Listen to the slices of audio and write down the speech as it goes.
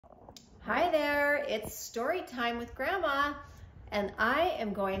Hi there, it's story time with Grandma, and I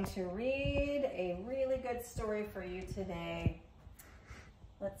am going to read a really good story for you today.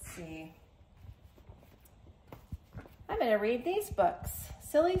 Let's see. I'm going to read these books,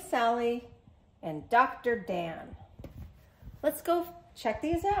 Silly Sally and Dr. Dan. Let's go check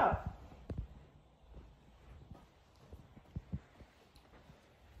these out.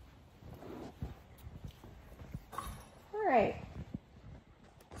 All right.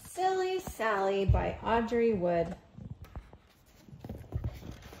 Silly Sally by Audrey Wood.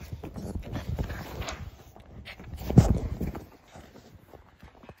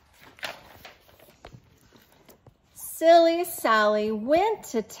 Silly Sally went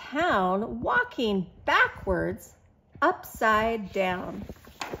to town walking backwards, upside down.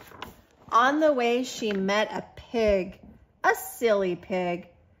 On the way, she met a pig, a silly pig.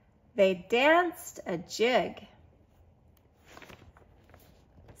 They danced a jig.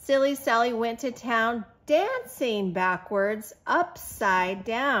 Silly Sally went to town dancing backwards, upside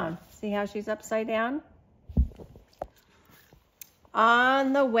down. See how she's upside down?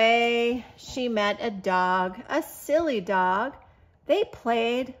 On the way, she met a dog, a silly dog. They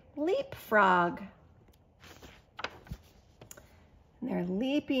played leapfrog. And they're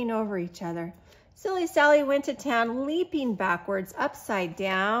leaping over each other. Silly Sally went to town leaping backwards, upside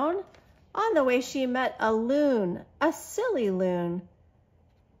down. On the way, she met a loon, a silly loon.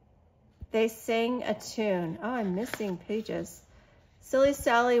 They sang a tune. Oh, I'm missing pages. Silly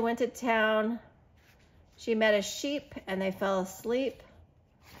Sally went to town. She met a sheep and they fell asleep.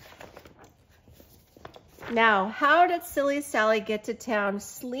 Now, how did Silly Sally get to town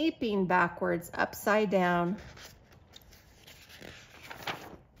sleeping backwards, upside down?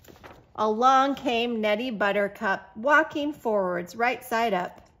 Along came Nettie Buttercup, walking forwards, right side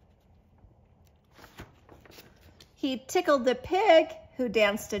up. He tickled the pig, who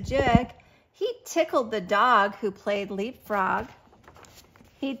danced a jig. He tickled the dog, who played leapfrog.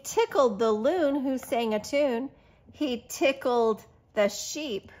 He tickled the loon, who sang a tune. He tickled the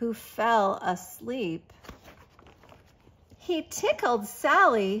sheep, who fell asleep. He tickled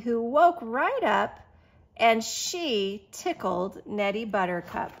Sally, who woke right up, and she tickled Nettie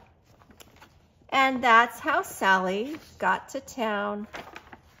Buttercup. And that's how Sally got to town,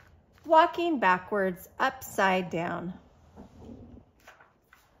 walking backwards, upside down.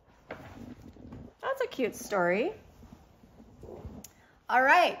 That's a cute story. All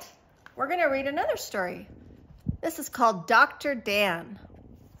right, we're going to read another story. This is called Dr. Dan.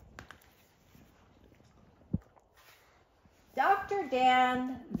 Dr.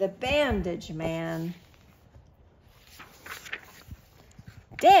 Dan, the bandage man.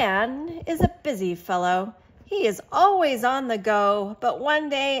 Dan is a busy fellow. He is always on the go, but one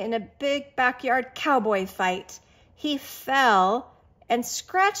day in a big backyard cowboy fight, he fell and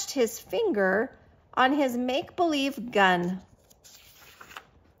scratched his finger on his make-believe gun.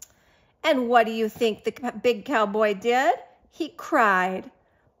 And what do you think the big cowboy did? He cried.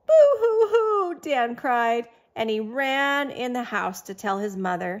 Boo-hoo-hoo, Dan cried, and he ran in the house to tell his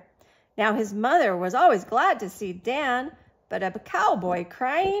mother. Now his mother was always glad to see Dan, but a cowboy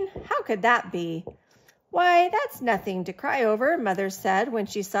crying? How could that be? Why, that's nothing to cry over, Mother said when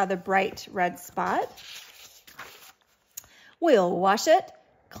she saw the bright red spot. We'll wash it,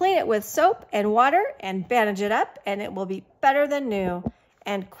 clean it with soap and water, and bandage it up, and it will be better than new.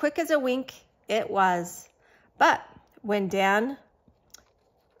 And quick as a wink, it was. But when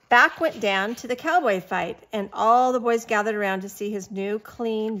back went Dan to the cowboy fight, and all the boys gathered around to see his new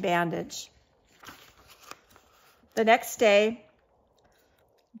clean bandage. The next day,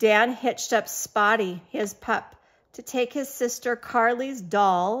 Dan hitched up Spotty, his pup, to take his sister Carly's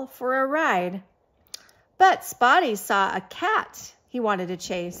doll for a ride. But Spotty saw a cat he wanted to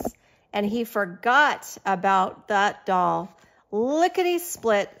chase, and he forgot about that doll.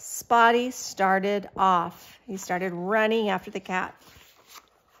 Lickety-split, Spotty started off. He started running after the cat.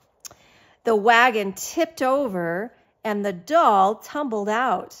 The wagon tipped over, and the doll tumbled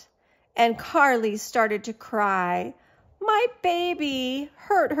out. And Carly started to cry. My baby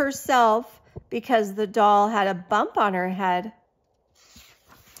hurt herself because the doll had a bump on her head.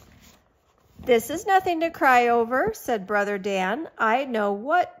 This is nothing to cry over, said Brother Dan. I know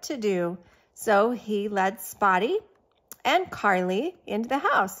what to do. So he led Spotty and Carly into the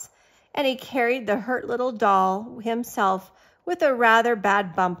house, and he carried the hurt little doll himself with a rather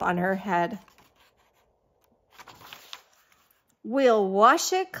bad bump on her head. We'll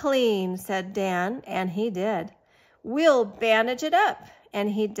wash it clean, said Dan, and he did. We'll bandage it up, and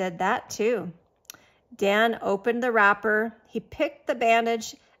he did that too. Dan opened the wrapper. He picked the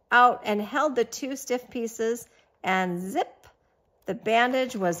bandage out and held the two stiff pieces, and zip, The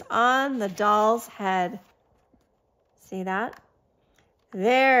bandage was on the doll's head. See that?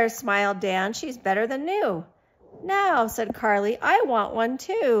 There, smiled Dan. She's better than new. Now, said Carly, I want one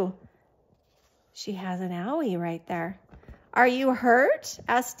too. She has an owie right there. Are you hurt?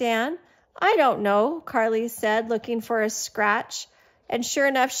 Asked Dan. I don't know, Carly said, looking for a scratch. And sure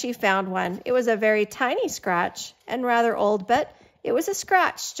enough, she found one. It was a very tiny scratch and rather old, but it was a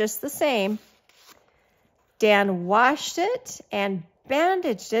scratch just the same. Dan washed it and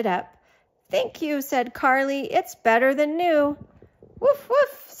bandaged it up. Thank you, said Carly. It's better than new. Woof,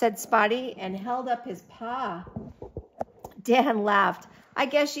 woof, said Spotty and held up his paw. Dan laughed. I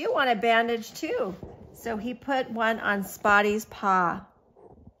guess you want a bandage too. So he put one on Spotty's paw.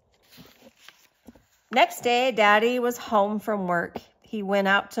 Next day, Daddy was home from work. He went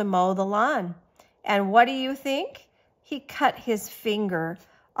out to mow the lawn. And what do you think? He cut his finger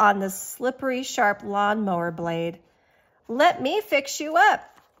on the slippery, sharp lawnmower blade. Let me fix you up,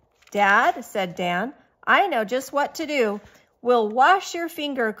 Dad, said Dan. I know just what to do. We'll wash your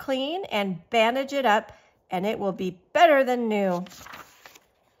finger clean and bandage it up, and it will be better than new.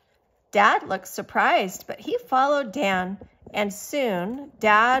 Dad looked surprised, but he followed Dan, and soon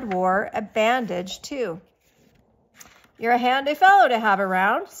Dad wore a bandage too. You're a handy fellow to have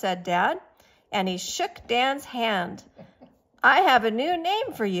around, said Dad, and he shook Dan's hand. I have a new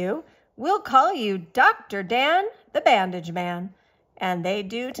name for you. We'll call you Dr. Dan, the Bandage Man. And they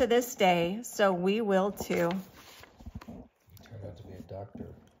do to this day, so we will too. Turned out to be a doctor.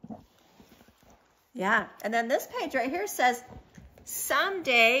 Yeah, and then this page right here says,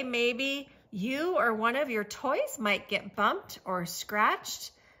 someday maybe you or one of your toys might get bumped or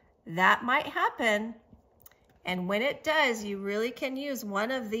scratched. That might happen. And when it does, you really can use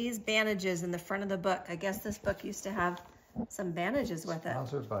one of these bandages in the front of the book. I guess this book used to have some bandages with it.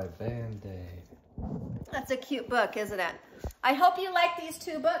 Sponsored by Band-Aid. That's a cute book, isn't it? I hope you like these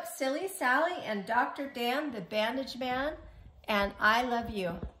two books, Silly Sally and Dr. Dan, the Bandage Man. And I love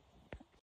you.